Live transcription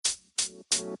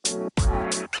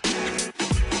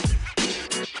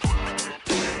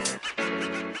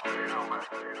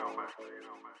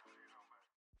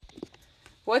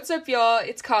What's up, y'all?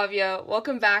 It's Kavya.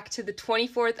 Welcome back to the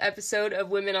 24th episode of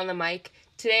Women on the Mic.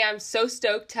 Today, I'm so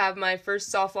stoked to have my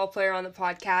first softball player on the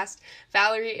podcast,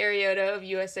 Valerie Ariota of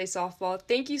USA Softball.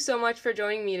 Thank you so much for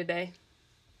joining me today.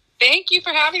 Thank you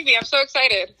for having me. I'm so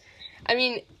excited. I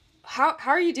mean, how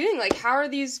are you doing? Like, how are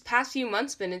these past few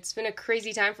months been? It's been a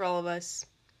crazy time for all of us.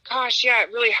 Gosh, yeah, it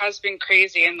really has been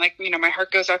crazy. And, my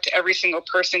heart goes out to every single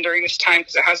person during this time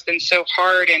because it has been so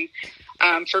hard.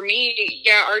 And for me,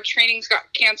 yeah, our trainings got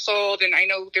canceled. And I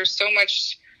know there's so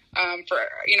much for,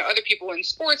 other people in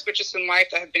sports, but just in life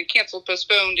that have been canceled,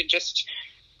 postponed, and just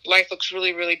life looks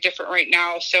really, really different right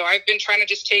now. So I've been trying to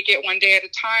just take it one day at a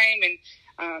time and,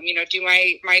 do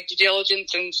my due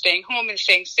diligence and staying home and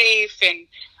staying safe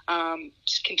and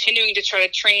just continuing to try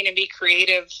to train and be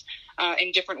creative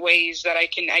in different ways that I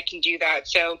can do that.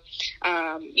 So,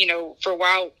 for a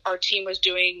while, our team was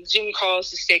doing Zoom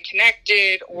calls to stay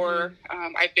connected, or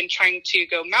I've been trying to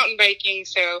go mountain biking.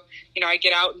 So, I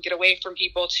get out and get away from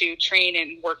people to train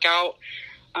and work out.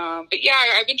 But yeah,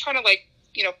 I've been trying to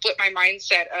flip my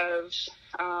mindset of,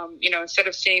 instead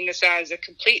of seeing this as a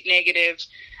complete negative,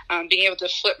 being able to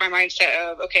flip my mindset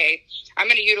of, okay, I'm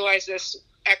going to utilize this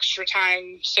extra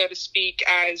time, so to speak,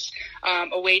 as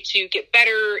a way to get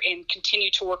better and continue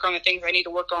to work on the things I need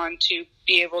to work on to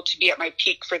be able to be at my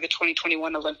peak for the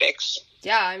 2021 Olympics.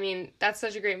 Yeah, I mean, that's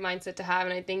such a great mindset to have,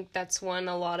 and I think that's one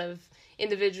a lot of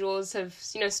individuals have,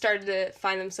 started to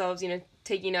find themselves,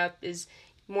 taking up is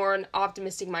more an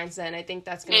optimistic mindset, and I think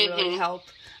that's going to really help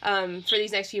for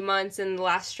these next few months and the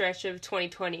last stretch of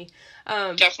 2020.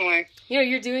 Definitely.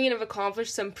 You're doing and have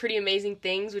accomplished some pretty amazing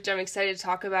things, which I'm excited to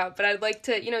talk about, but I'd like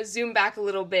to, zoom back a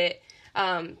little bit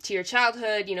to your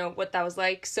childhood, what that was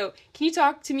like. So can you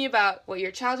talk to me about what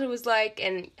your childhood was like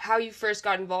and how you first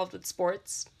got involved with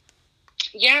sports?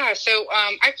 Yeah, so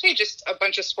I played just a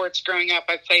bunch of sports growing up.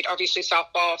 I played, obviously,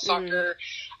 softball, soccer.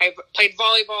 I played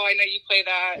volleyball. I know you play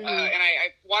that. And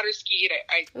I water skied.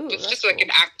 I was just like an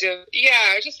active,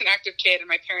 I was just an active kid. And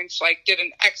my parents did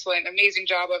an excellent, amazing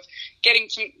job of getting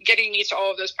me to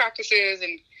all of those practices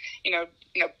and,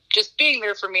 just being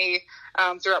there for me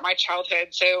throughout my childhood.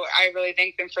 So I really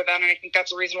thank them for that. And I think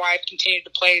that's the reason why I've continued to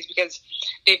play is because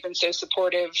they've been so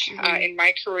supportive in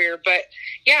my career. But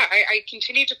yeah, I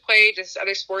continued to play just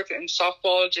other sports, and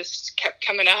softball just kept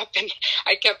coming up and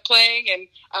I kept playing. And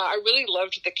I really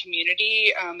loved the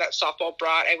community that softball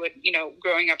brought. I would,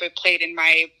 growing up, I played in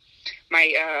my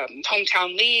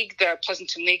hometown league, the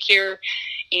Pleasanton League here.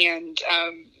 And,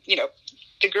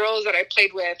 the girls that I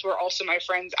played with were also my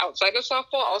friends outside of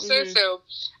softball also. So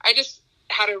I just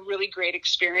had a really great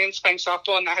experience playing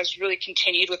softball, and that has really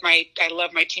continued with I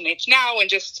love my teammates now, and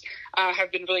just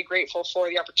have been really grateful for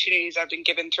the opportunities I've been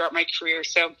given throughout my career.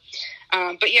 So,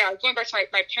 but yeah, going back to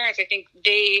my parents, I think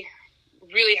they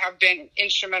really have been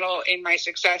instrumental in my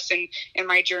success and in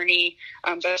my journey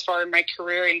thus far in my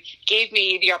career, and gave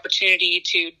me the opportunity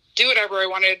to do whatever I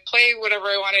wanted, play whatever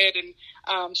I wanted, and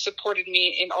supported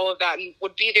me in all of that, and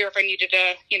would be there if I needed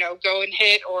to, go and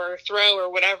hit or throw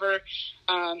or whatever.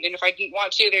 And if I didn't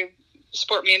want to, they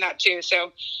support me in that too.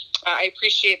 So I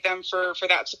appreciate them for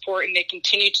that support, and they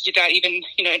continue to do that even,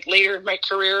 later in my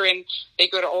career, and they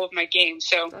go to all of my games.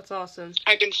 So that's awesome.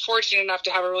 I've been fortunate enough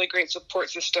to have a really great support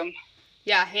system.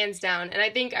 Yeah, hands down. And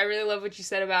I think I really love what you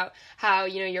said about how,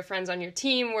 your friends on your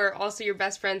team were also your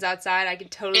best friends outside. I could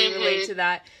totally relate to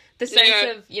that. The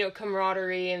sense of,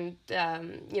 camaraderie and,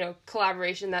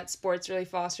 collaboration that sports really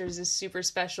fosters is super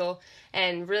special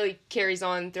and really carries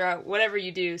on throughout whatever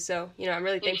you do. So, I'm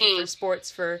really thankful for sports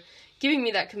for giving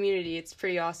me that community. It's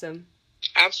pretty awesome.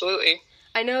 Absolutely.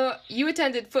 I know you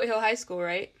attended Foothill High School,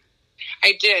 right?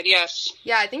 I did, yes.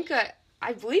 Yeah, I think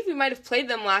I believe we might have played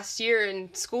them last year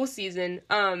in school season.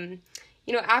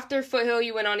 After Foothill,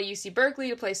 you went on to UC Berkeley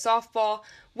to play softball.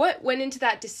 What went into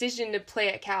that decision to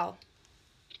play at Cal?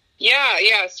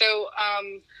 Yeah. So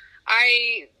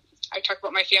I talk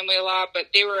about my family a lot, but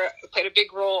they played a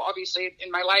big role, obviously, in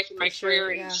my life and my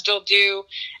career, and still do.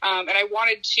 And I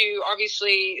wanted to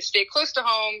obviously stay close to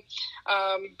home,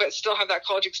 but still have that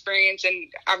college experience.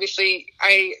 And obviously,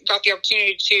 I got the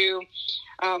opportunity to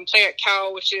play at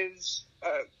Cal, which is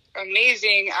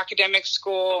amazing academic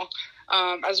school,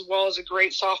 as well as a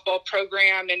great softball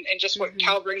program, and just what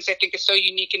Cal brings, I think, is so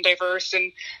unique and diverse.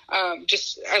 And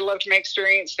I loved my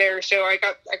experience there. So I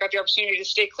got the opportunity to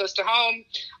stay close to home,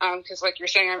 because like you're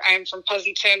saying, I'm from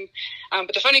Pleasanton.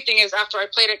 But the funny thing is, after I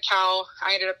played at Cal,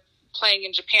 I ended up playing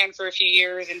in Japan for a few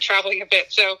years and traveling a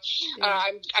bit. So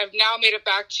I've now made it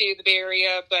back to the Bay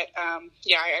Area, but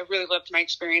I really loved my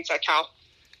experience at Cal.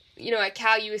 At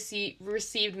Cal, you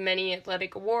received many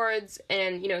athletic awards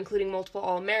and, including multiple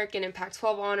All-American and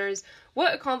Pac-12 honors.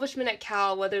 What accomplishment at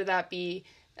Cal, whether that be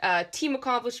team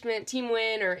accomplishment, team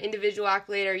win, or individual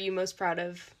accolade, are you most proud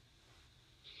of?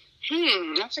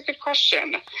 That's a good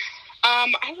question.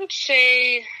 I would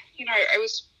say, I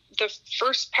was the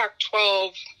first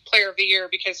Pac-12 player of the year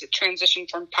because it transitioned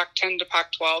from Pac-10 to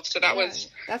Pac-12. So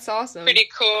that's awesome. Pretty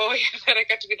cool that I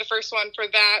got to be the first one for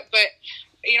that. But,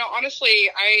 honestly,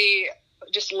 I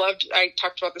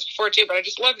talked about this before too, but I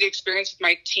just loved the experience with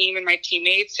my team and my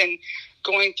teammates and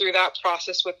going through that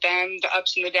process with them, the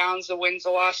ups and the downs, the wins,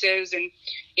 the losses. And,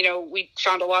 we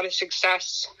found a lot of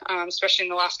success, especially in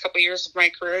the last couple of years of my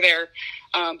career there.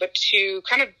 But to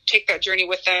kind of take that journey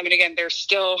with them, and again, they're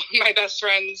still my best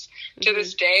friends to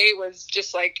this day, was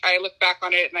just like, I look back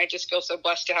on it and I just feel so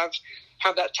blessed to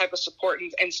have that type of support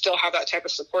and still have that type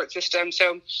of support system.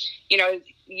 So,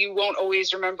 you won't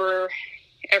always remember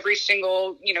every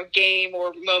single, game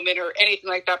or moment or anything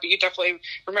like that, but you definitely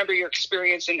remember your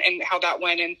experience and how that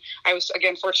went. And I was,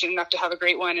 again, fortunate enough to have a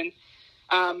great one. And,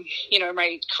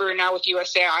 my career now with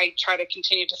USA, I try to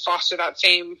continue to foster that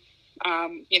same,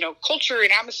 culture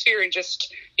and atmosphere and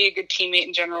just be a good teammate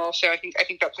in general. So I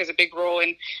think that plays a big role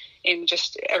in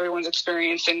just everyone's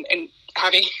experience and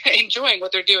enjoying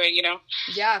what they're doing,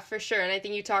 Yeah, for sure. And I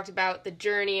think you talked about the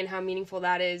journey and how meaningful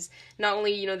that is. Not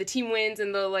only, the team wins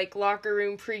and the locker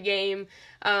room pregame,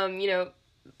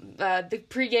 the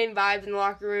pregame vibe in the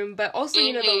locker room, but also,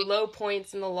 the low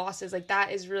points and the losses,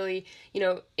 that is really,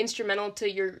 instrumental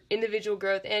to your individual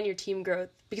growth and your team growth,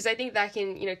 because I think that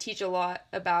can, teach a lot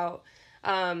about,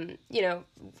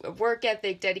 work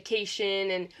ethic,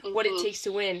 dedication, and what it takes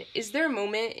to win. Is there a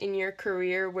moment in your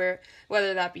career where,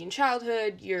 whether that be in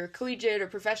childhood, your collegiate or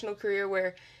professional career,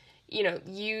 where,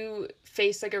 you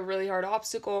faced a really hard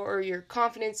obstacle or your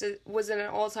confidence was at an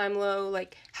all-time low?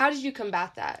 How did you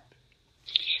combat that?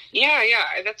 Yeah,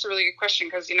 that's a really good question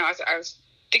because, as I was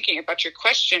thinking about your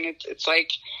question, it's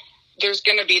there's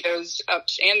going to be those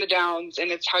ups and the downs,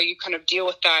 and it's how you kind of deal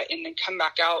with that and then come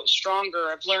back out stronger.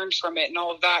 I've learned from it and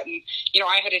all of that. And,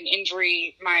 I had an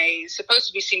injury my supposed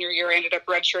to be senior year. I ended up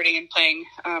redshirting and playing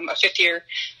a fifth year,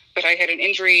 but I had an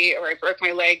injury or I broke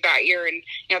my leg that year. And,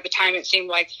 at the time it seemed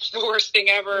like the worst thing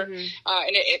ever. And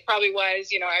it probably was,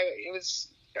 it was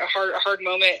a hard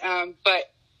moment.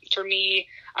 But for me,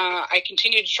 I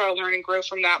continued to try to learn and grow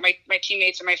from that. My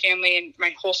teammates and my family and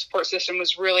my whole support system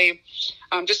was really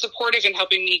just supportive in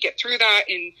helping me get through that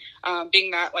and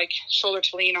being that shoulder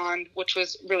to lean on, which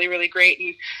was really, really great.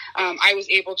 And I was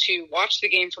able to watch the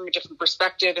game from a different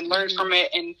perspective and learn from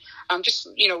it and just,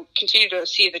 continue to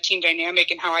see the team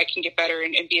dynamic and how I can get better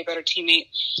and be a better teammate.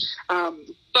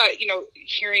 But,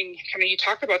 hearing kind of you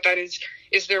talk about that is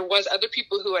there was other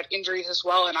people who had injuries as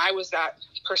well, and I was that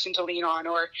person to lean on,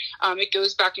 or it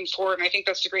goes back and forth. And I think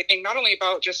that's the great thing, not only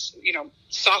about just,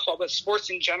 softball, but sports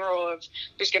in general, of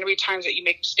there's going to be times that you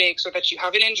make mistakes or that you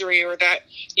have an injury or that,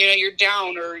 you're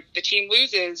down or the team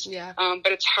loses. Yeah.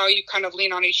 But it's how you kind of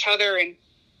lean on each other and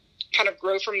kind of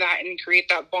grow from that and create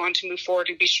that bond to move forward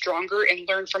and be stronger and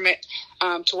learn from it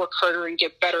to work harder and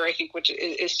get better, I think, which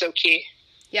is so key.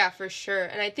 Yeah, for sure.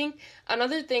 And I think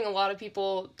another thing a lot of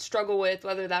people struggle with,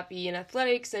 whether that be in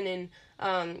athletics and in,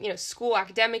 school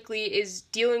academically, is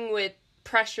dealing with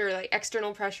pressure,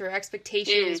 external pressure,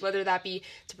 expectations, whether that be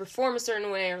to perform a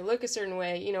certain way or look a certain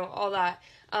way, all that.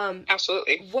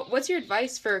 Absolutely. What's your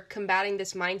advice for combating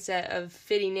this mindset of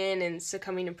fitting in and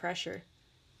succumbing to pressure?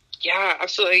 Yeah,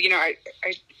 absolutely. I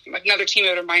another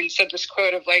teammate of mine said this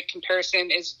quote of comparison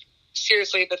is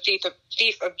seriously the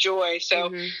thief of joy.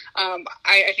 So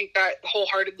I think that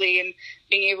wholeheartedly, and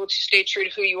being able to stay true to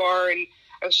who you are. And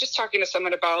I was just talking to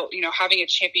someone about, having a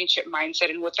championship mindset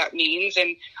and what that means.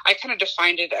 And I kind of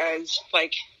defined it as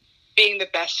being the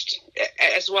best,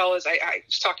 as well as I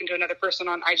was talking to another person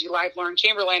on IG Live, Lauren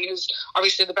Chamberlain, who's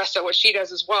obviously the best at what she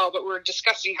does as well. But we're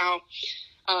discussing how,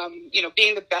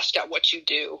 being the best at what you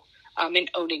do and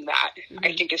owning that,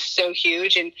 I think is so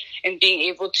huge. And being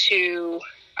able to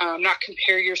not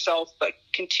compare yourself, but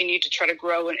continue to try to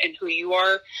grow in who you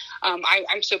are.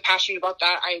 I'm so passionate about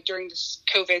that. During this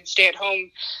COVID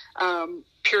stay-at-home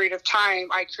period of time,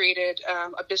 I created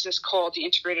a business called The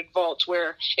Integrated Vault,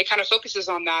 where it kind of focuses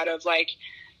on that of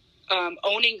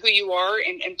owning who you are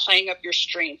and playing up your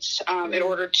strengths in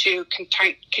order to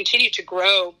continue to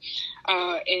grow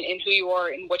in who you are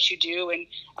and what you do. And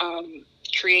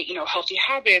create, healthy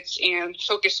habits and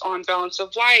focus on balance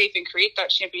of life and create that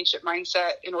championship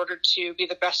mindset in order to be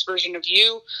the best version of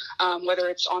you, whether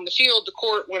it's on the field, the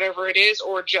court, whatever it is,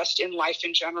 or just in life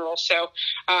in general. So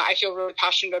I feel really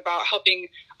passionate about helping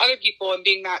other people and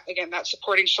being that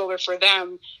supporting shoulder for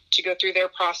them to go through their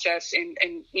process and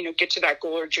get to that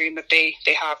goal or dream that they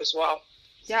have as well.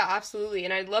 Yeah, absolutely.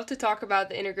 And I'd love to talk about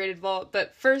the integrated vault,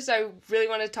 but first I really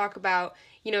want to talk about,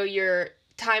 your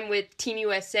time with Team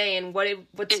USA and what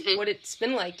it's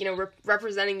been like,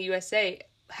 representing the USA.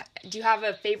 Do you have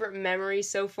a favorite memory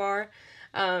so far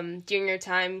during your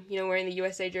time, wearing the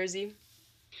USA jersey?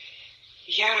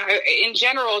 Yeah, in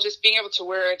general, just being able to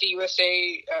wear the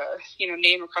USA,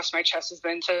 name across my chest has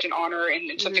been such an honor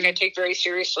and something I take very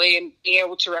seriously. And being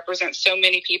able to represent so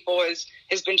many people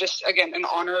has been just, again, an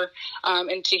honor.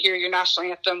 And to hear your national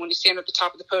anthem when you stand at the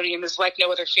top of the podium is like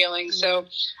no other feeling. So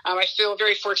I feel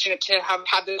very fortunate to have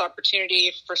had this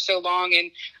opportunity for so long.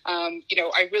 And,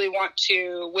 I really want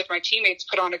to, with my teammates,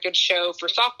 put on a good show for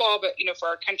softball, but, for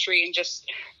our country and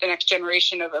just the next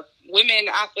generation of women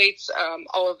athletes,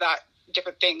 all of that.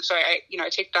 Different things. So I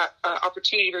take that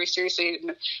opportunity very seriously.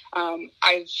 And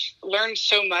I've learned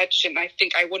so much, and I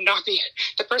think I would not be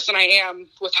the person I am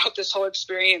without this whole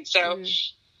experience. So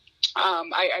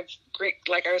I've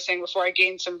like I was saying before, I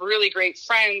gained some really great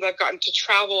friends. I've gotten to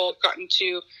travel, gotten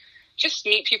to just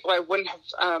meet people I wouldn't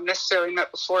have necessarily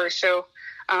met before. So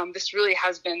this really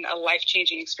has been a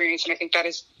life-changing experience, and I think that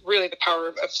is really the power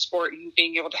of sport and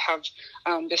being able to have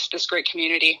this great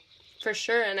community. For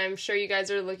sure, and I'm sure you guys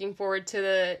are looking forward to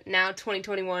the now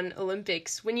 2021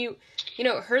 Olympics. When you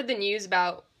heard the news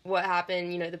about what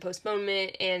happened, the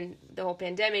postponement and the whole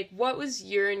pandemic, what was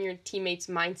your and your teammates'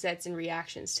 mindsets and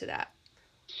reactions to that?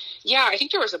 Yeah, I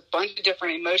think there was a bunch of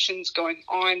different emotions going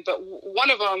on, but one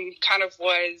of them kind of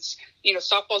was,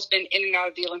 softball's been in and out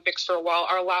of the Olympics for a while.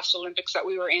 Our last Olympics that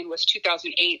we were in was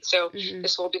 2008, so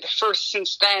this will be the first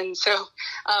since then. So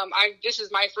this is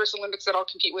my first Olympics that I'll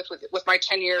compete with my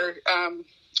 10-year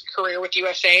career with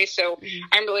USA. So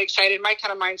I'm really excited. My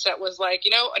kind of mindset was like,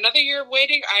 another year of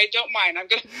waiting, I don't mind.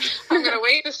 I'm gonna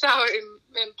wait this out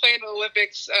and play in the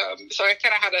Olympics. So I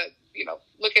kind of had to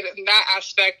look at it in that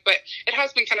aspect, but it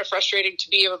has been kind of frustrating to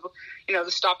be able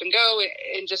to stop and go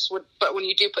and but when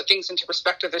you do put things into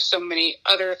perspective, there's so many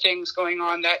other things going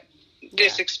on that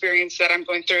this experience that I'm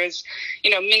going through is,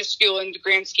 minuscule in the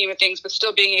grand scheme of things, but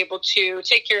still being able to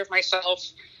take care of myself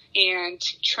and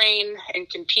train and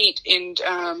compete and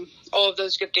all of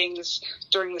those good things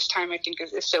during this time, I think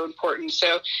is so important.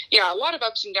 So yeah, a lot of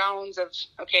ups and downs of,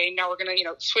 okay, now we're going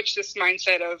to, switch this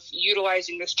mindset of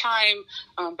utilizing this time,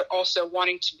 but also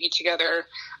wanting to be together.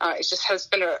 It just has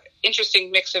been an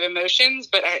interesting mix of emotions,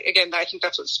 but I think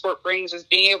that's what sport brings, is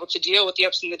being able to deal with the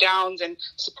ups and the downs and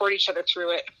support each other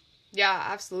through it. Yeah,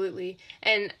 absolutely.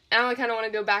 And now I kind of want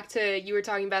to go back to, you were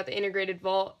talking about the integrated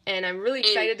vault, and I'm really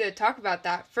excited to talk about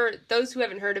that. For those who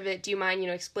haven't heard of it, do you mind,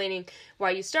 explaining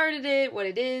why you started it, what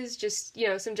it is, just,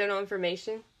 some general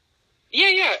information?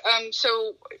 Yeah.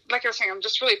 So like I was saying, I'm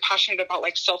just really passionate about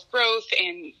like self-growth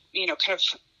and, kind of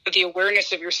the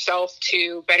awareness of yourself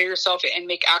to better yourself and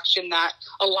make action that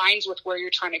aligns with where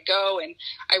you're trying to go. And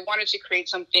I wanted to create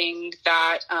something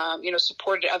that,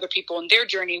 supported other people in their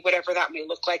journey, whatever that may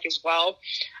look like as well.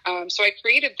 So I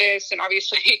created this, and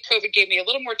obviously COVID gave me a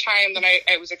little more time than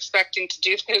I was expecting to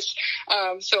do this.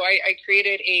 So I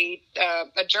created a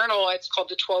journal. It's called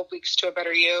The 12 Weeks to a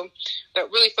Better You,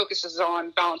 that really focuses on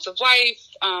balance of life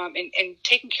and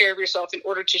taking care of yourself in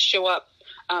order to show up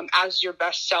as your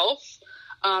best self.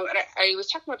 And I was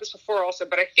talking about this before also,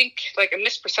 but I think like a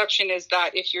misperception is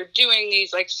that if you're doing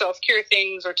these like self-care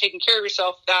things or taking care of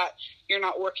yourself, that you're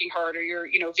not working hard or you're,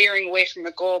 veering away from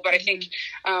the goal. But I think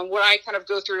what I kind of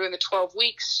go through in the 12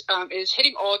 weeks is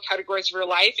hitting all categories of your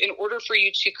life in order for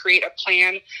you to create a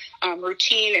plan,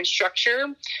 routine, and structure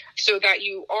so that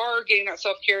you are getting that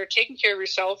self-care, taking care of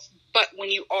yourself. But when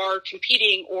you are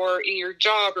competing or in your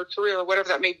job or career or whatever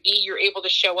that may be, you're able to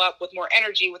show up with more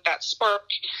energy, with that spark.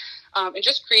 And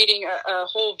just creating a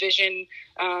whole vision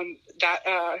that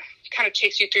kind of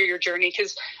takes you through your journey.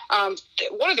 Because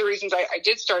one of the reasons I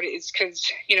did start it is because,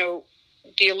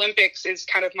 the Olympics is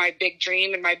kind of my big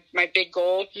dream and my big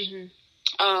goal.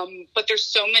 But there's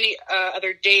so many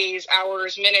other days,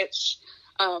 hours, minutes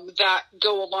that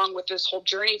go along with this whole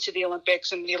journey to the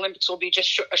Olympics. And the Olympics will be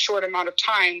just a short amount of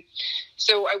time.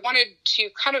 So I wanted to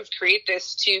kind of create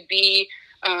this to be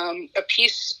a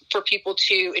piece for people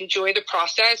to enjoy the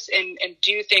process and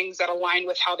do things that align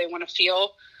with how they want to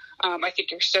feel. I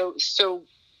think are so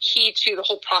key to the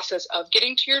whole process of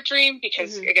getting to your dream,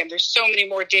 because again, there's so many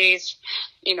more days,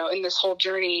 in this whole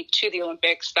journey to the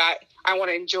Olympics that I want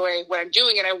to enjoy what I'm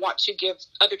doing, and I want to give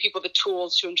other people the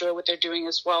tools to enjoy what they're doing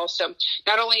as well. So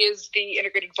not only is the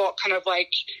integrated vault kind of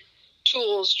like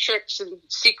tools, tricks, and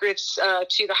secrets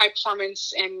to the high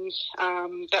performance and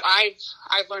that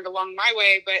I've learned along my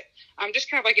way, but just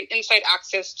kind of like an inside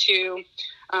access to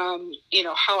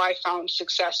how I found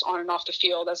success on and off the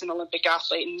field as an Olympic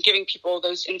athlete, and giving people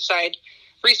those inside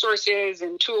resources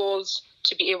and tools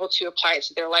to be able to apply it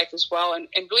to their life as well, and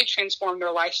really transform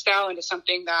their lifestyle into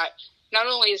something that not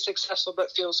only is successful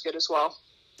but feels good as well.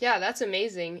 Yeah, that's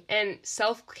amazing. And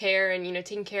self-care and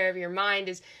taking care of your mind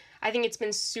is, I think it's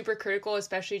been super critical,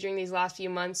 especially during these last few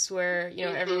months where,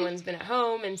 everyone's been at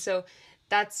home. And so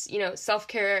that's,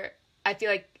 self-care. I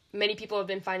feel like many people have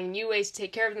been finding new ways to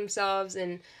take care of themselves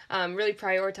and really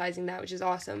prioritizing that, which is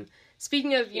awesome.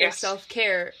 Speaking of, yes.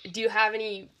 Self-care, do you have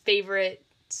any favorite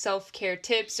self-care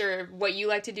tips or what you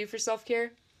like to do for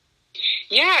self-care?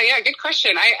 Yeah, good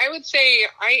question. I would say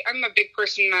I'm a big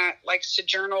person that likes to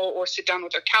journal or sit down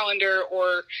with their calendar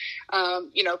or,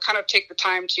 kind of take the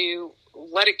time to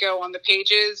let it go on the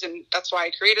pages. And that's why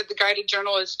I created the guided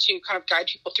journal, is to kind of guide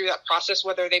people through that process,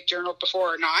 whether they've journaled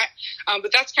before or not.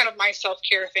 But that's kind of my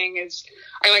self-care thing, is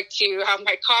I like to have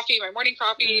my coffee, my morning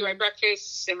coffee, my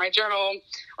breakfast, and my journal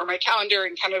or my calendar,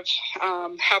 and kind of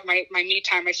have my me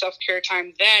time, my self-care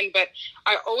time then. But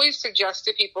I always suggest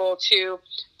to people to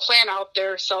plan out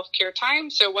their self-care time.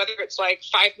 So whether it's like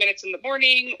 5 minutes in the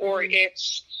morning or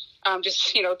it's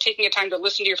just, taking a time to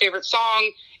listen to your favorite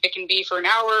song. It can be for an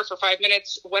hour, for 5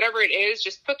 minutes, whatever it is,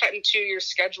 just put that into your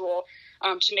schedule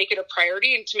to make it a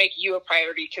priority and to make you a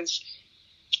priority. Because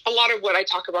a lot of what I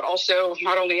talk about also,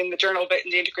 not only in the journal, but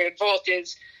in the integrated vault,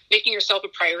 is making yourself a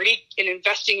priority and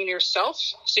investing in yourself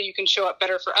so you can show up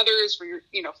better for others, for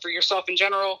for yourself in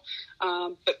general.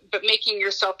 But making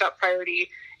yourself that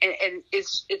priority, and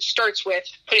it starts with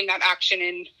putting that action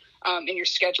in your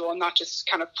schedule, and not just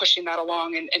kind of pushing that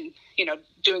along and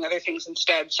doing other things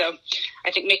instead. So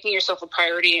I think making yourself a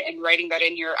priority and writing that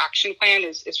in your action plan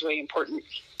is really important.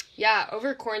 Yeah.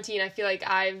 Over quarantine, I feel like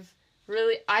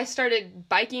I started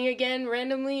biking again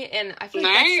randomly, and I feel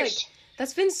like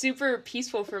that's been super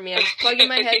peaceful for me. I just plug in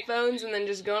my headphones and then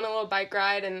just go on a little bike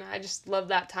ride, and I just love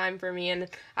that time for me. And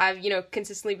I've,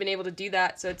 consistently been able to do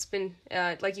that. So it's been,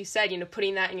 like you said,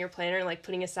 putting that in your planner and like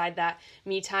putting aside that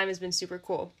me time has been super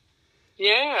cool.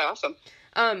 Yeah, awesome.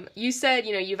 You said,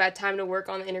 you've had time to work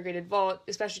on the integrated vault,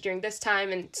 especially during this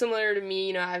time. And similar to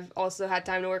me, I've also had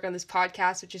time to work on this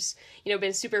podcast, which has,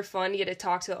 been super fun to get to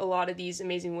talk to a lot of these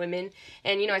amazing women.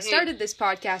 And, I started this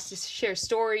podcast to share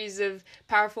stories of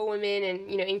powerful women and,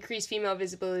 increase female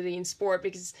visibility in sport,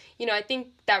 because, I think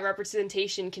that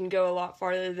representation can go a lot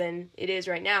farther than it is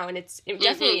right now. And it's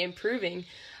definitely improving.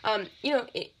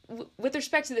 With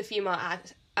respect to the female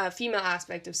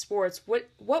aspect of sports,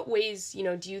 what ways,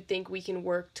 do you think we can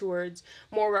work towards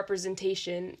more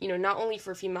representation, not only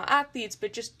for female athletes,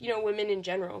 but just, women in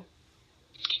general?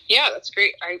 Yeah, that's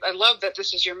great. I love that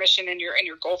this is your mission and your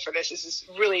goal for this. This is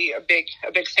really a big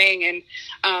thing,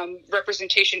 and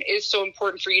representation is so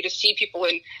important for you to see people.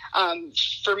 And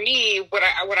for me, what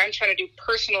I'm trying to do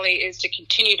personally is to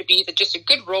continue to be just a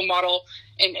good role model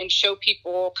and show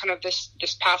people kind of this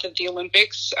path of the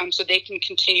Olympics, so they can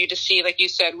continue to see, like you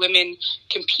said, women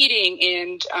competing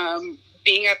and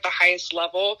being at the highest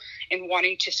level and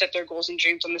wanting to set their goals and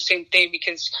dreams on the same thing,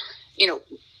 because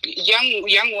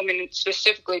young women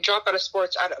specifically drop out of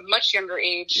sports at a much younger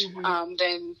age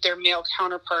than their male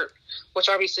counterpart, which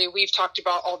obviously we've talked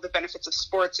about all the benefits of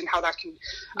sports and how that can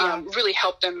really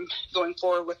help them going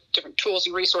forward with different tools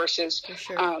and resources. For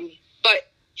sure. But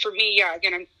for me,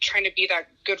 again, I'm trying to be that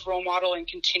good role model and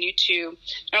continue to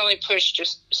not only push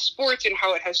just sports and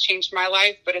how it has changed my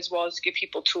life, but as well as give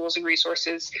people tools and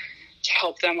resources to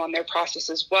help them on their process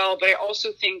as well. But I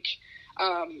also think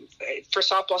for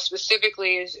softball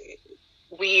specifically, is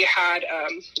we had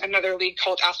another league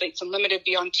called Athletes Unlimited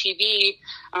be on TV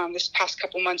this past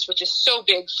couple months, which is so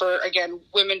big for, again,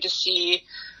 women to see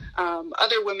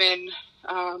other women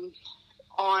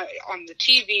on the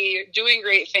TV doing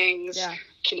great things,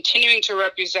 continuing to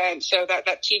represent. So that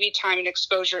TV time and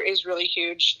exposure is really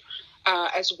huge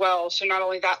as well. So not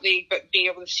only that league, but being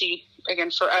able to see,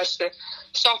 again, for us, the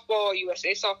softball,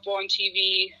 USA softball on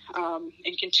TV,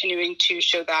 and continuing to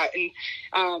show that.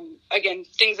 And again,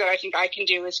 things that I think I can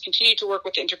do is continue to work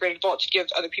with the integrated vault to give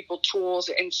other people tools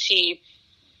and see,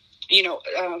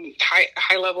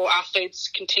 high level athletes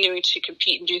continuing to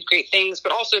compete and do great things,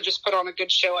 but also just put on a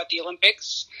good show at the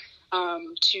Olympics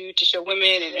to show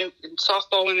women and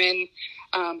softball women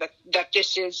that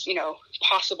this is,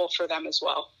 possible for them as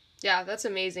well. Yeah, that's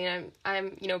amazing.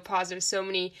 I'm positive so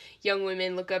many young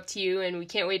women look up to you, and we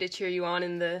can't wait to cheer you on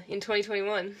in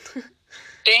 2021.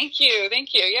 Thank you.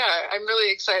 Yeah, I'm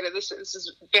really excited. This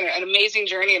has been an amazing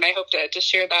journey, and I hope to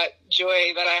share that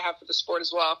joy that I have for the sport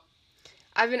as well.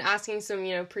 I've been asking some,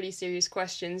 pretty serious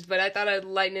questions, but I thought I'd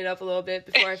lighten it up a little bit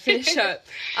before I finish up.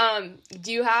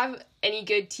 Do you have any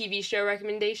good TV show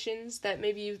recommendations that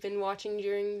maybe you've been watching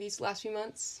during these last few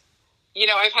months?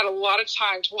 I've had a lot of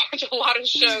time to watch a lot of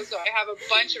shows, so I have a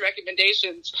bunch of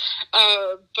recommendations.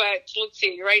 But let's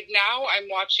see. Right now, I'm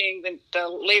watching the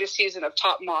latest season of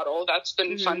Top Model. That's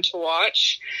been fun to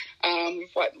watch.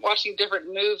 Watching different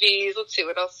movies. Let's see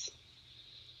what else.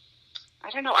 I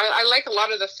don't know. I like a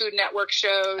lot of the Food Network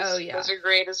shows. Oh, yeah. Those are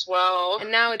great as well.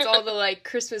 And now it's all the,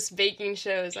 Christmas baking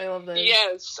shows. I love those.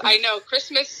 Yes, I know.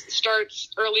 Christmas starts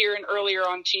earlier and earlier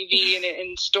on TV and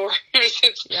in stores.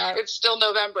 It's still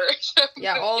November.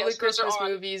 Yeah, all the Christmas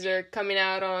movies are coming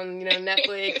out on,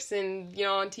 Netflix and,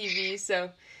 on TV.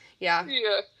 So, yeah.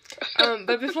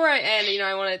 But before I end,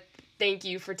 I want to thank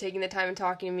you for taking the time and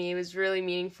talking to me. It was really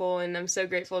meaningful, and I'm so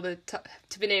grateful to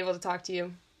been able to talk to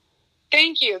you.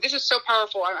 Thank you. This is so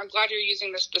powerful. I'm glad you're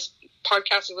using this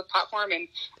podcast as a platform, and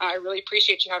I really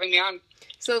appreciate you having me on.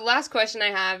 So the last question I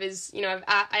have is,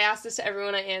 I ask this to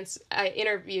everyone I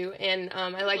interview, and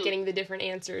I like getting the different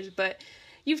answers, but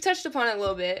you've touched upon it a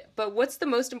little bit, but what's the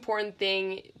most important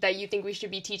thing that you think we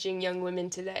should be teaching young women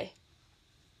today?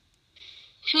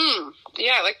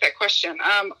 Yeah, I like that question.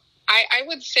 I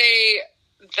would say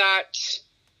that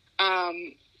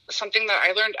something that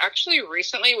I learned actually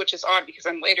recently, which is odd because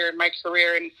I'm later in my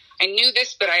career and I knew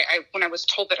this, but when I was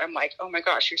told it, I'm like, oh my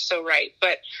gosh, you're so right.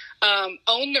 But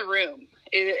own the room.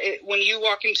 When you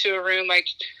walk into a room,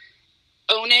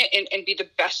 own it and be the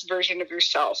best version of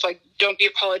yourself. Don't be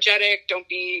apologetic. Don't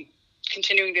be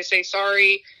continuing to say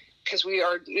sorry, because we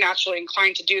are naturally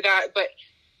inclined to do that. But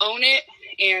own it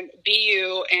and be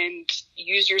you and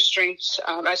use your strengths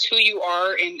as who you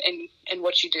are and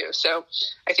what you do. So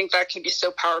I think that can be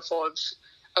so powerful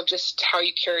of just how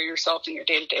you carry yourself in your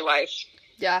day-to-day life.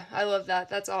 Yeah, I love that.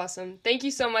 That's awesome. Thank you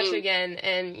so much again.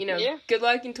 And, good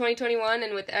luck in 2021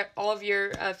 and with all of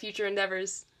your future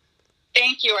endeavors.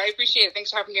 Thank you. I appreciate it.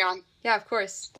 Thanks for having me on. Yeah, of course.